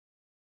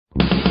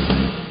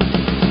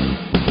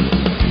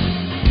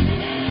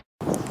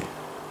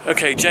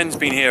Okay, Jen's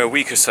been here a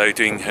week or so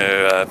doing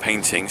her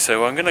painting,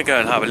 so I'm going to go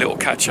and have a little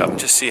catch up and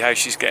just see how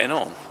she's getting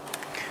on.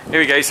 Here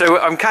we go, so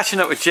I'm catching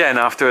up with Jen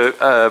after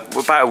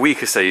about a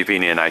week or so you've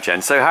been here now,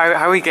 Jen. So how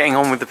are we getting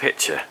on with the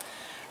picture?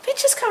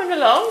 Picture's coming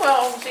along.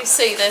 Well, you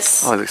see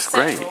there's it looks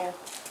great.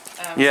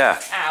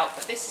 Yeah. Out,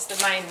 but this is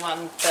the main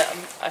one that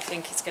I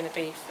think is going to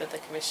be for the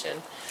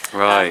commission.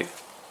 Right.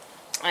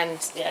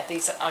 And yeah,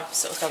 I've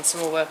sort of done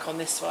some more work on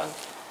this one.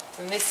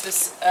 And this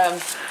was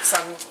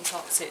sun. You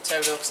can't see it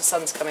terribly because the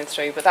sun's coming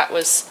through, but that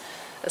was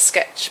a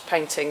sketch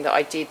painting that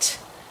I did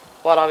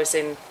while I was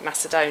in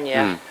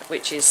Macedonia,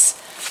 which is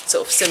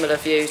sort of similar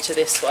view to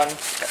this one.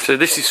 So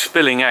this is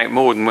filling out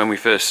more than when we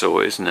first saw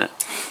it, isn't it?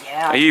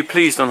 Yeah. Are you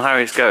pleased on how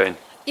it's going?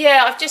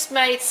 Yeah, I've just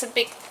made some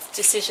big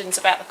decisions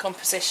about the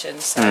composition.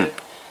 So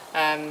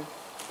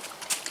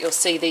you'll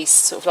see these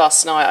sort of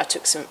last night. I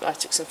took some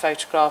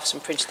photographs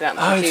and printed them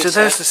out on the computer. So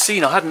there's the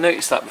scene. I hadn't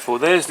noticed that before.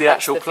 There's the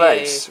actual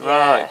place. View,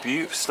 right,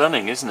 beautiful,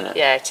 stunning, isn't it?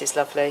 Yeah, it is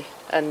lovely.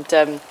 And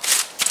yeah,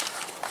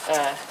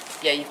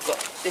 you've got,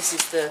 this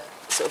is the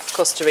sort of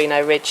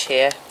Costarino Ridge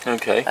here.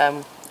 Okay.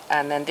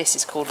 And then this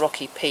is called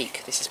Rocky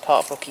Peak. This is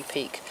part of Rocky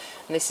Peak,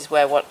 and this is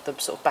where the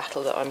sort of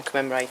battle that I'm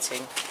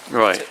commemorating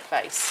took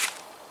place.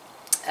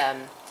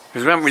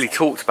 Because we haven't really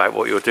talked about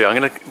what you're doing. I'm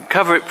going to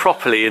cover it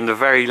properly in the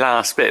very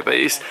last bit, but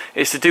it's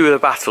to do with a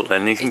battle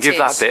then. You can give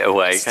that bit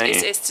away, can't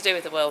you? It's to do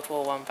with the World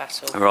War I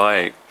battle.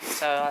 Right.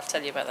 So I'll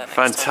tell you about that next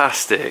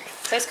Fantastic. time.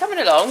 So it's coming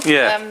along.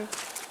 Yeah.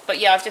 But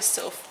yeah, I've just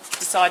sort of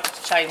decided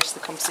to change the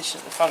composition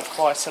at the front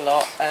quite a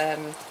lot.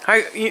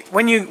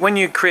 When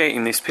you're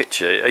creating this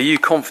picture, are you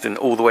confident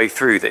all the way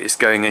through that it's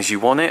going as you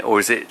want it, or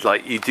is it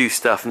like you do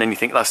stuff and then you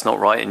think that's not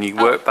right and you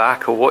work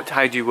back, or what?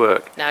 How do you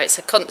work? No, it's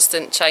a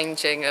constant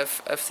changing of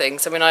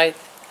things. I mean,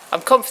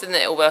 I'm confident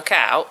that it'll work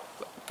out,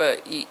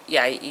 but you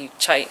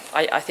change.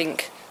 I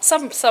think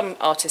some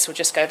artists will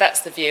just go,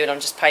 that's the view and I'm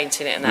just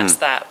painting it and that's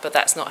that, but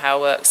that's not how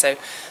it works. So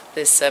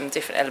there's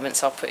different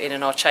elements I'll put in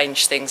and I'll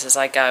change things as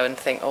I go and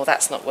think, oh,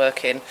 that's not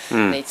working,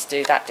 I need to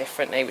do that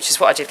differently, which is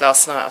what I did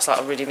last night. I was like,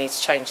 I really need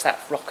to change that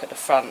rock at the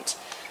front.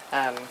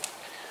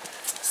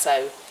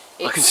 So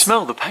I can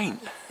smell the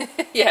paint.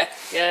 yeah.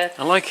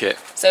 I like it.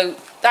 So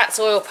that's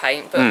oil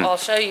paint, but I'll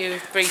show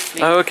you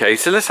briefly. Oh, okay,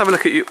 so let's have a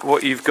look at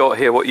what you've got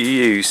here, what you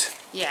use.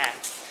 Yeah,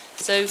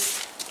 so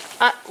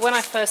when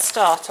I first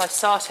start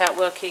out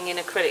working in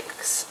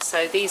acrylics.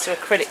 So these are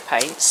acrylic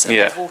paints, and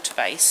they're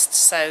water-based,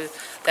 so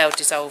they'll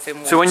dissolve in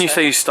water. So when you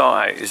say you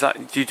start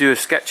out, do you do a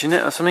sketch in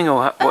it or something,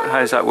 or how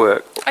does that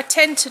work? I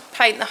tend to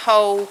paint the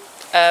whole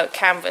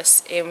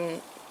canvas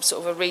in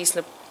sort of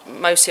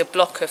mostly a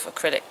block of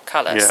acrylic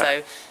colour. Yeah.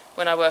 So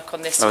when I work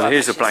on this one... Oh,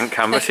 here's a blank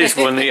canvas. Here's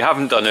one that you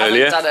haven't done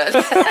earlier.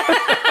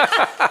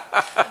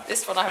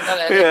 This one I haven't done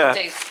earlier.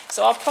 Yeah.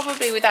 So I'll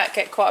probably with that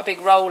get quite a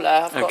big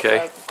roller.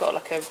 I've got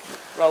like a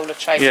roller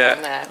tray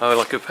from there. Oh,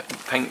 like a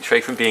paint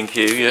tray from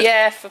B&Q.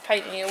 Yeah, for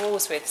painting your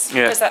walls with.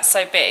 Because that's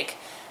so big.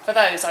 For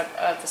those,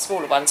 the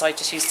smaller ones, I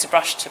just used a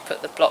brush to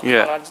put the block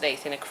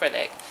underneath in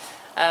acrylic.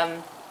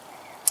 And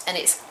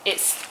it's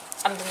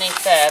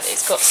underneath there,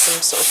 it's got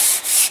some sort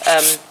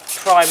of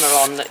primer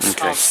on that you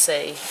can't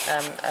see.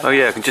 Oh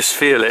yeah, I can just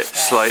feel it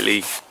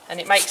slightly. And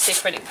it makes the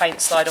acrylic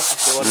paint slide off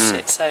if you want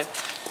it. So,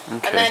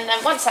 and then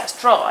once that's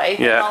dry,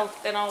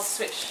 then I'll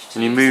switch.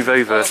 And you move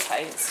over. Oil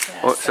paints.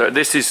 So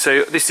this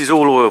is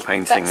all oil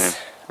painting then,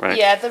 right?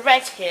 Yeah, the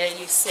red here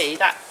you see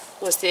that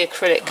was the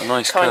acrylic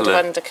nice kind colour.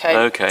 of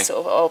undercoat,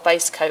 sort of or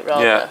base coat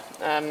rather,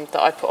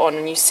 that I put on,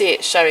 and you see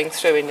it showing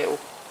through in little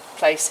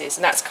places,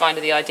 and that's kind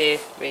of the idea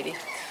really.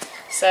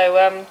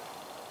 So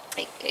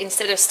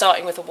instead of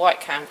starting with a white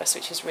canvas,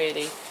 which is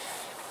really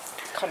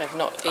kind of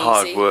not easy,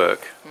 hard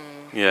work.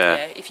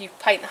 If you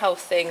paint the whole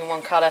thing in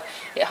one colour,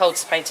 it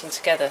holds the painting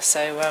together.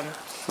 So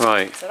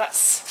right. So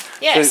that's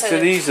So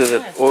these are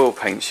the oil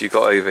paints you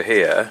got over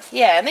here.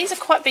 Yeah, and these are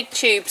quite big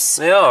tubes.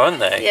 They are, aren't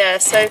they? Yeah.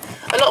 So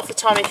a lot of the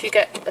time, if you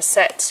get a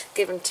set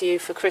given to you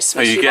for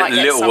Christmas, you get might the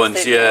get little ones.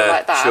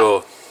 like that,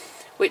 sure.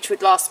 Which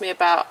would last me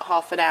about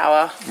half an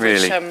hour.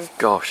 Really?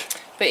 Gosh.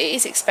 But it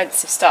is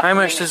expensive stuff. How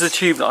much does a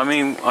tube? I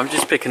mean, I'm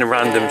just picking a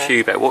random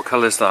tube out. What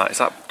colour is that? Is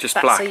that just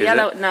black?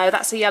 No,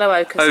 that's a yellow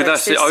ochre. Oh,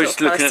 that's it. I was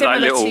looking at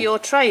that little. Similar to your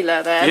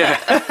trailer there. Yeah.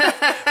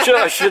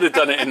 I should have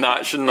done it in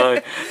that, shouldn't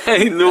I?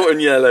 Hey, Norton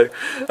yellow.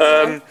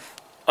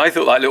 I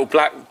thought that little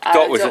black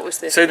dot was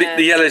this. So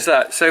the yellow is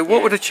that. So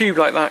what would a tube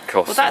like that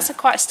cost? Well, that's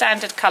quite a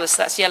standard colour.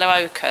 So that's yellow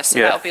ochre. So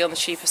that'll be on the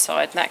cheaper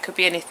side, and that could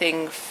be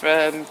anything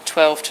from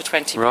 £12 to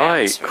 £20.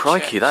 Right,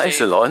 crikey, that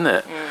is a lot, isn't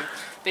it?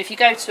 But if you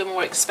go to a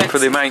more expensive for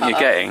the amount you're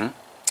getting.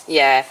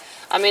 Yeah,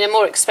 I mean a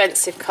more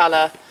expensive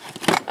colour,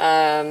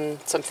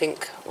 something,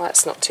 well,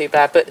 that's not too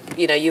bad, but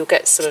you know you'll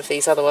get some of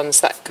these other ones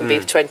that can be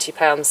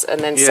 £20, and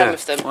then some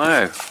of them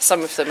are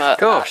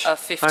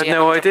 £50, I had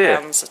no idea.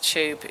 £100 a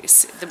tube.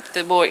 It's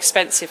the more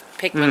expensive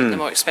pigment, the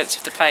more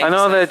expensive the paint. And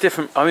are there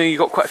different? I mean, you've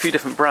got quite a few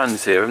different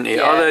brands here, haven't you?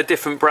 Yeah. Are there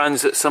different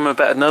brands that some are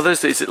better than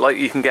others? Is it like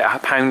you can get a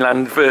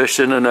Poundland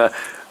version and a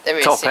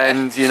top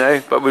end, you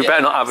know? But we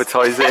better not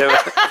advertise there.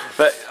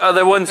 But are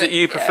there ones that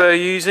you prefer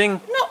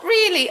using? Not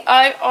really.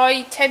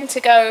 I tend to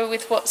go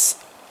with what's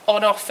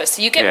on offer.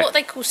 So you get Yeah. what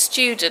they call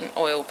student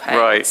oil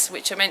paints,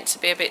 which are meant to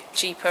be a bit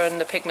cheaper and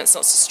the pigment's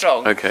not so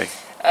strong. Okay.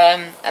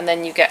 And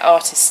then you get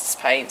artists'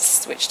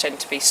 paints, which tend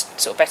to be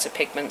sort of better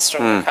pigments,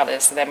 stronger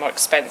colours, and they're more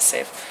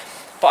expensive.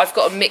 But I've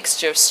got a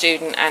mixture of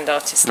student and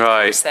artist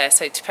paints there,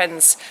 so it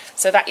depends.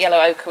 So that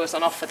yellow ochre was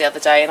on offer the other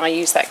day, and I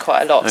use that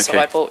quite a lot. So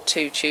I bought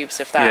 2 tubes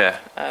of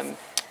that. Yeah.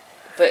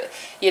 But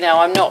you know,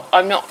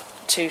 I'm not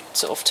too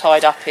sort of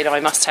tied up in I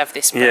must have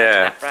this brand,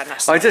 that brand.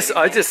 That's I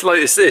just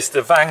noticed this,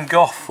 the Van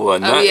Gogh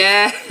one. Oh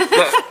yeah.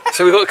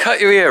 So we've got to cut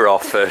your ear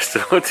off first to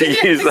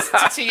use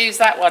that. To use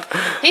that one.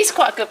 He's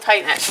quite a good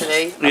paint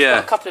actually. I've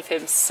got a couple of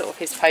him, sort of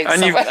his paints.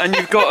 And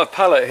you've got a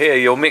palette here.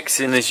 You're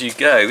mixing as you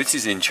go, which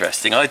is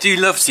interesting. I do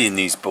love seeing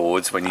these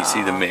boards when you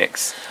see the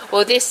mix.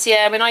 Well, this,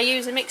 I mean, I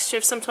use a mixture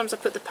of, sometimes I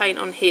put the paint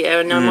on here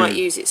and I might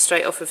use it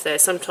straight off of there.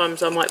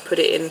 Sometimes I might put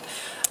it in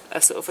a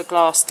sort of a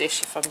glass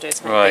dish if I'm doing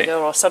something bigger,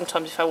 or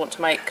sometimes if I want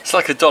to make... It's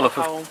like a dollop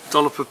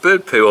of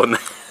bird poo on there.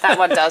 That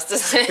one does,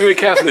 doesn't it? Be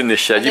careful in this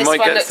shed, you might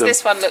get some...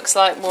 This one looks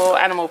like more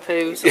animal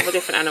poo, sort of a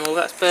different animal.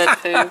 That's bird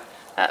poo.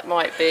 That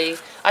might be...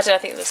 I don't know, I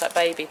think it looks like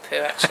baby poo,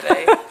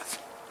 actually.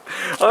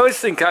 I always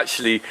think,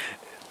 actually,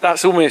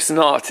 that's almost an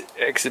art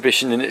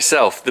exhibition in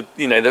itself.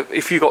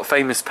 If you've got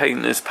famous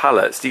painters'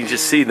 palettes, you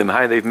just see them,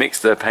 how they've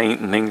mixed their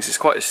paint and things. It's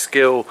quite a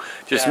skill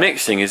just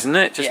mixing, isn't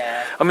it?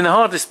 I mean, the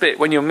hardest bit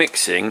when you're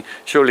mixing,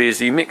 surely,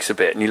 is you mix a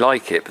bit and you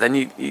like it, but then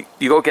you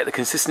got to get the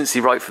consistency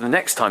right for the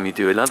next time you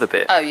do another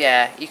bit. Oh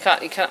yeah, you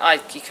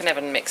can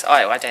never mix.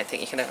 I don't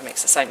think you can ever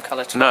mix the same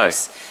colour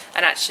twice. No.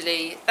 And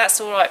actually,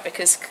 that's all right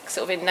because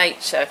sort of in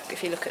nature,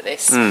 if you look at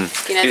this,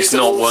 it's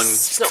not one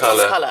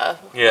colour.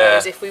 Yeah.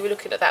 Whereas if we were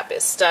looking at that bit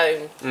of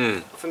stone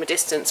from a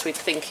distance, we'd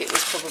think it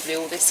was probably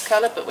all this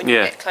colour. But when you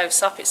get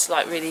close up, it's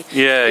like really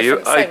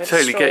I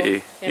totally get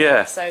you.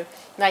 Yeah. So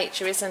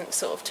nature isn't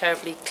sort of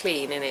terribly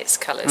clean in its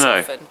colours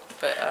often.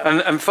 But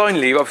and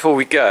finally, before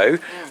we go,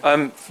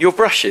 your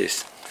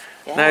brushes.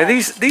 Yeah. Now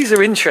these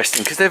are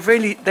interesting because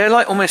they're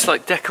like almost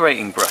like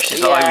decorating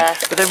brushes,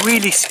 but they're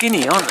really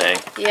skinny, aren't they?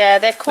 Yeah,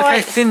 they're quite.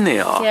 Look how thin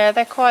they are. Yeah,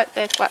 they're quite.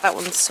 That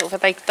one's sort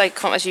of. They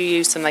can't, as you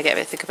use them, they get a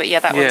bit thicker. But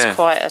yeah, that one's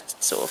quite a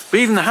sort of. But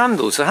even the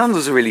handles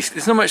are really.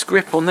 There's not much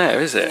grip on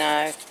there, is it?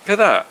 No. Look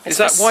at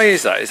that. Why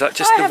is that? Is that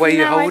just the way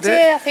you hold it?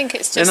 I think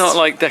it's just. They're not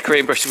like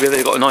decorating brushes where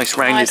they've got a nice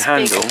rounded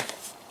handle.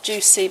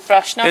 Juicy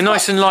brush. No, they're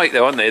nice and light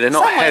though, aren't they? They're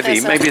not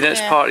heavy. Maybe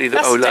that's partly the.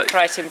 That's a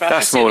decorating brush.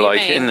 That's more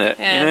like it, isn't it?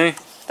 Yeah. You know?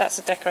 That's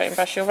a decorating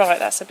brush. You're right.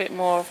 That's a bit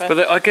more of a.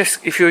 But I guess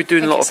if you're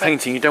doing a lot of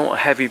painting, you don't want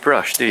a heavy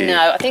brush, do you?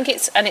 No, I think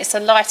it's a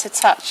lighter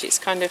touch. It's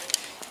kind of,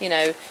 you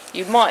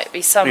might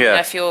be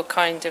if you're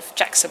kind of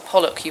Jackson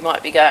Pollock, you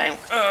might be going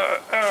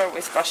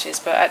with brushes,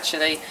 but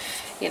actually,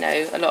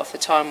 a lot of the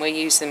time we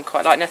use them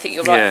quite light. And I think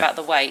you're right about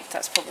the weight.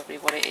 That's probably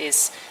what it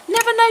is.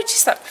 Never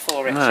noticed that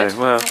before, Richard. No,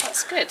 well,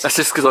 that's good. That's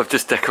just because I've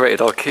just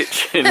decorated our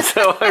kitchen,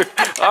 so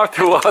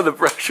after a while the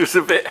brush was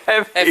a bit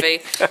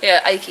heavy.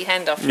 Yeah, achy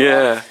hand off.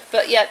 Yeah.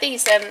 But yeah,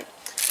 these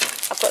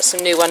I've got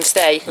some new ones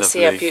there. You can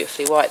see how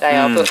beautifully white they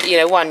are. But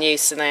one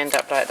use and they end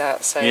up like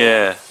that. So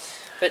yeah.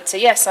 But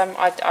yes, I'm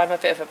a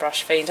bit of a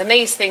brush fiend, and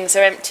these things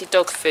are empty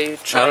dog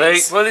food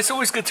trays. Well, it's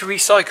always good to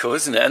recycle,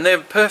 isn't it? And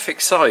they're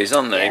perfect size,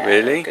 aren't they?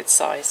 Really good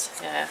size.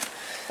 Yeah.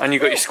 And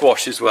you've got your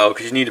squash as well,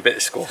 because you need a bit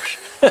of squash.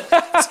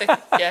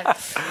 Yeah.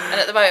 And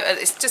at the moment,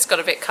 it's just got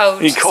a bit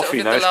cold. You need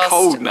coffee now. It's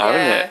cold now,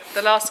 isn't it?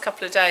 The last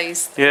couple of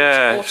days.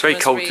 Yeah, it's very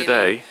cold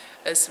today.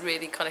 It's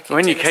really kind of.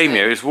 When you came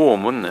here, it was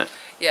warm, wasn't it?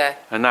 Yeah.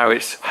 And now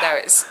it's.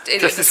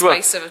 In the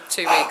space of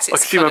 2 weeks. It's I can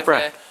see my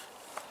breath.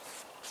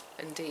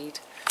 Indeed.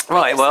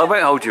 Right, well, I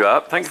won't hold you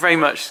up. Thanks very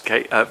much,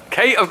 Kate.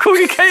 Kate, I'm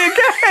calling you Kate again.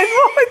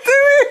 What am I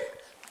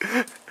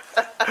doing?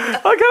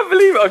 I can't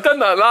believe it. I've done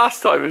that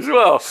last time as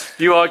well.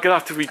 You are going to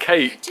have to be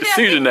Kate, the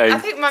pseudonym. I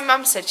think my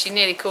mum said she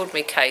nearly called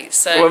me Kate.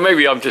 So well,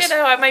 maybe I'm just.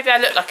 Maybe I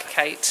look like a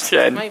Kate.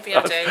 Jen. Maybe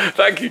I do.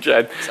 Thank you,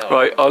 Jen.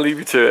 Right, I'll leave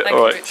you to it.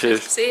 All right,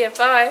 cheers. See you.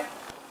 Bye.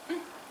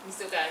 You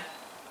still going?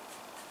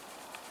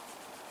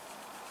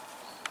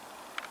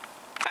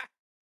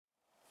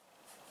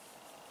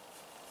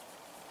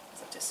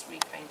 Just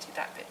repainted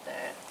that bit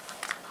there,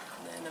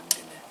 and then I'm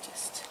gonna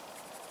just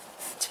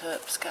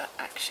terps got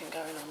action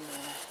going on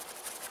there.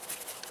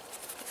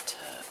 The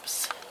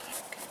terps,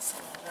 I can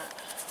some of that.